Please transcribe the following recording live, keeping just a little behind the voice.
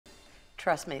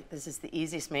Trust me, this is the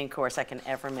easiest main course I can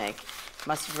ever make.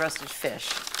 Mustard roasted fish.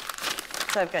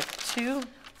 So I've got 2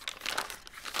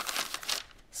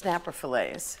 snapper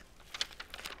fillets.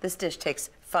 This dish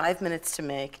takes 5 minutes to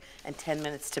make and 10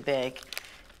 minutes to bake,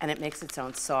 and it makes its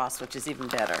own sauce, which is even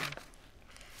better.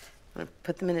 I'm gonna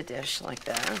put them in a dish like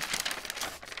that.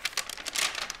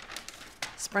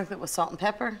 Sprinkle it with salt and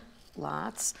pepper,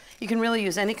 lots. You can really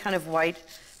use any kind of white,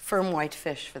 firm white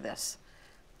fish for this.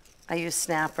 I use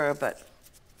snapper, but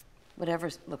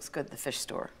whatever looks good at the fish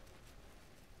store.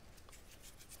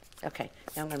 Okay,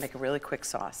 now I'm gonna make a really quick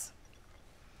sauce.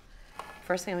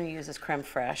 First thing I'm gonna use is creme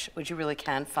fraiche, which you really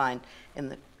can find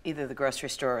in either the grocery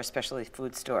store or a specialty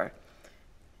food store.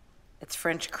 It's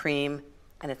French cream,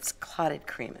 and it's clotted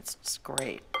cream. It's just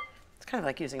great. It's kind of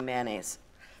like using mayonnaise.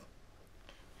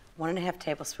 1½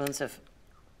 tablespoons of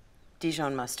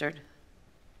Dijon mustard.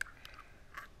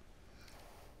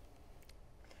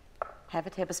 Half a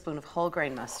tablespoon of whole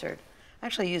grain mustard. I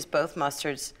actually use both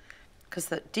mustards because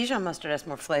the Dijon mustard has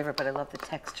more flavor, but I love the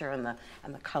texture and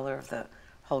the color of the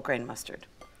whole grain mustard.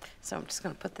 So I'm just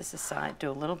going to put this aside,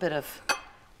 do a little bit of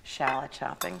shallot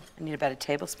chopping. I need about a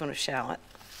tablespoon of shallot.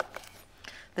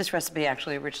 This recipe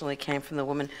actually originally came from the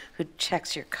woman who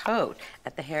checks your coat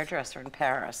at the hairdresser in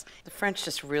Paris. The French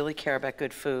just really care about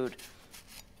good food.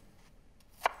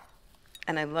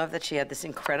 And I love that she had this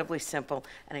incredibly simple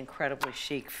and incredibly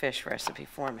chic fish recipe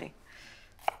for me.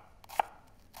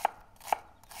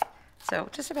 So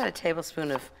just about a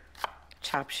tablespoon of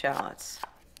chopped shallots.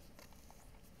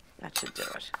 That should do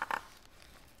it.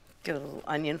 Give it a little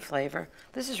onion flavor.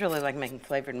 This is really like making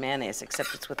flavored mayonnaise,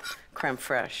 except it's with creme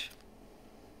fraiche.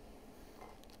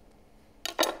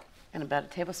 And about a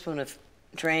tablespoon of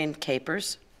drained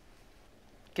capers.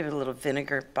 Give it a little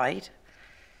vinegar bite.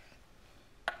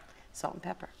 Salt and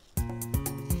pepper.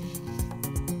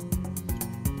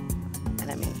 And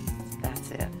I mean,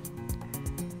 that's it.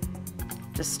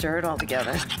 Just stir it all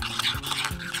together.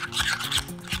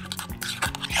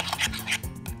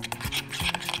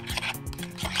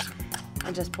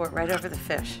 And just pour it right over the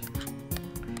fish.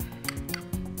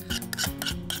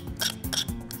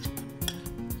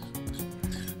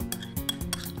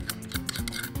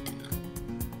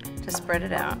 Just spread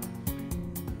it out.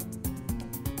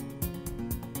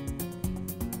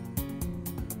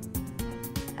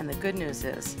 And the good news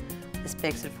is, this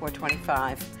bakes at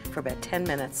 425 for about 10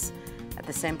 minutes at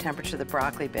the same temperature the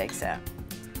broccoli bakes at.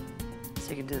 So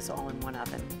you can do this all in one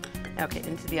oven. Okay,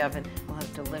 into the oven, we'll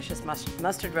have delicious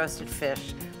mustard roasted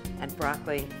fish and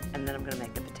broccoli, and then I'm gonna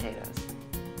make the potatoes.